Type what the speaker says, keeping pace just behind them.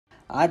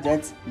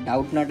आजच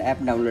Doubtnut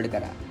app download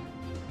करा.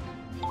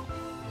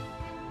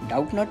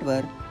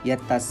 डाऊटनटवर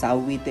इयत्ता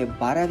 6वी ते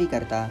 12वी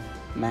करता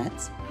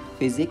मॅथ्स,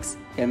 फिजिक्स,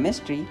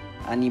 केमिस्ट्री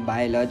आणि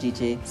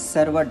बायोलॉजीचे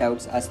सर्व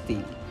डाऊट्स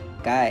असतील.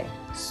 काय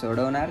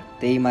सोडवणार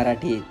तेही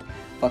मराठीत.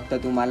 फक्त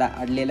तुम्हाला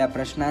अडलेल्या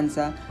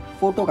प्रश्नांचा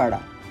फोटो काढा,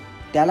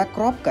 त्याला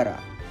क्रॉप करा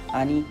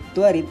आणि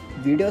त्वरित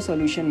व्हिडिओ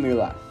सोल्युशन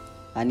मिळवा.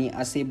 आणि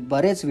असे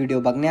बरेच व्हिडिओ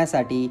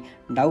बघण्यासाठी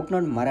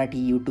डाऊटनट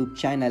मराठी यूट्यूब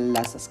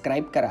चॅनलला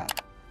सबस्क्राईब करा.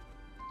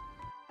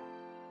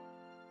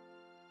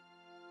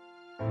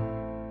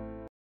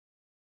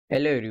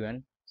 Hello everyone.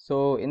 So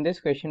in this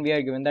question we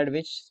are given that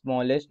which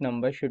smallest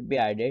number should be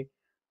added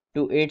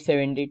to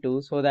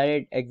 872 so that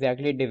it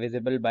exactly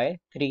divisible by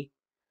 3.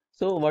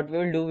 So what we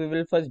will do, we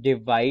will first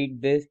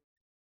divide this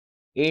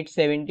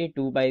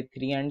 872 by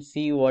 3 and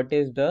see what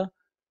is the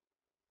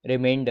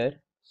remainder.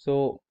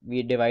 So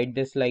we divide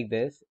this like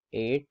this,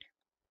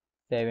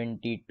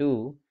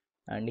 872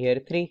 and here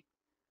 3.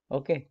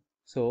 Okay,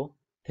 so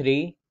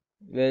 3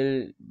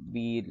 will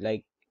be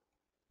like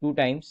 2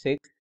 times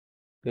 6.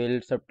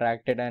 We'll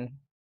subtract it and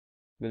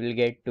we will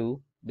get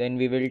 2. Then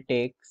we will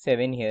take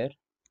 7 here,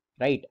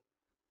 right?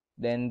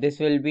 Then this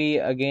will be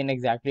again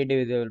exactly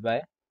divisible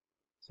by,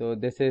 so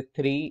this is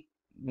 3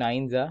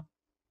 9s are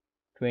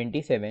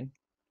 27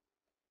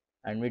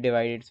 and we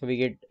divide it, so we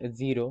get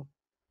 0.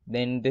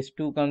 Then this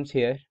 2 comes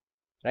here,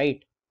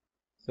 right?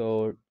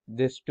 So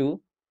this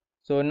 2,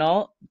 so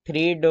now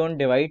 3 don't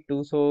divide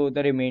 2, so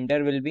the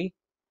remainder will be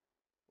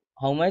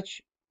how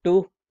much?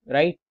 2,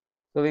 right?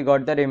 So we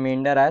got the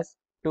remainder as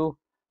 2.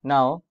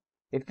 Now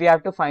if we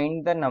have to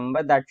find the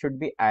number that should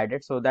be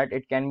added so that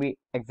it can be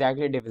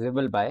exactly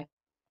divisible by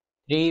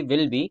 3,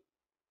 will be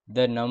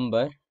the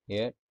number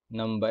here.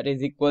 Number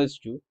is equals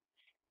to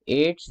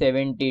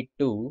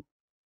 872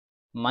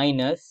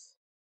 minus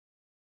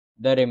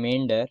the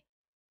remainder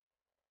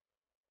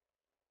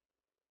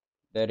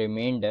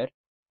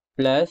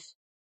plus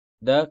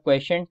the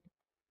quotient.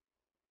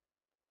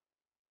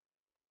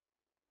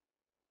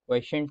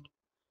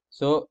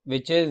 So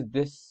which is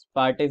this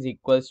part is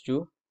equals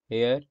to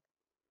here,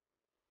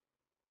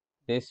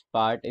 this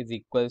part is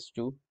equals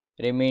to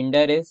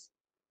remainder is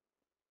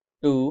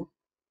 2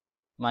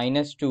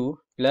 minus 2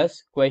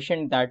 plus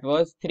quotient that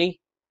was 3,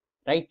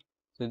 right?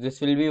 So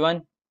this will be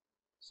 1.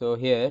 So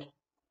here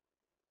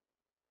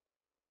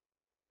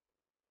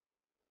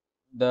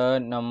the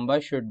number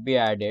should be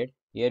added.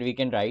 Here we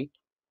can write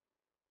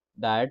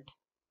that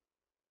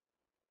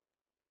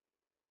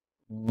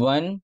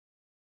 1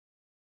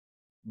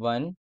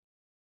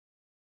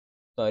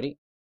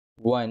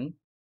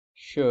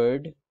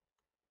 should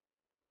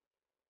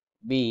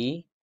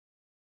be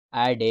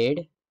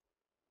added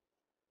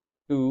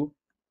to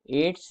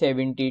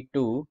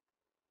 872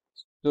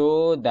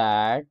 so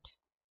that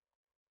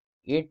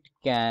it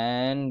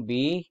can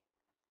be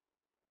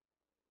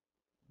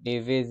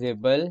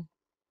divisible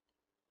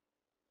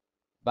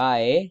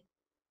by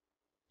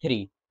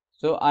 3.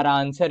 So our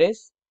answer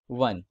is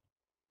 1.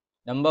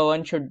 Number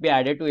 1 should be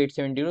added to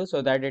 872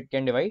 so that it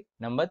can divide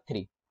number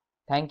 3.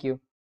 Thank you.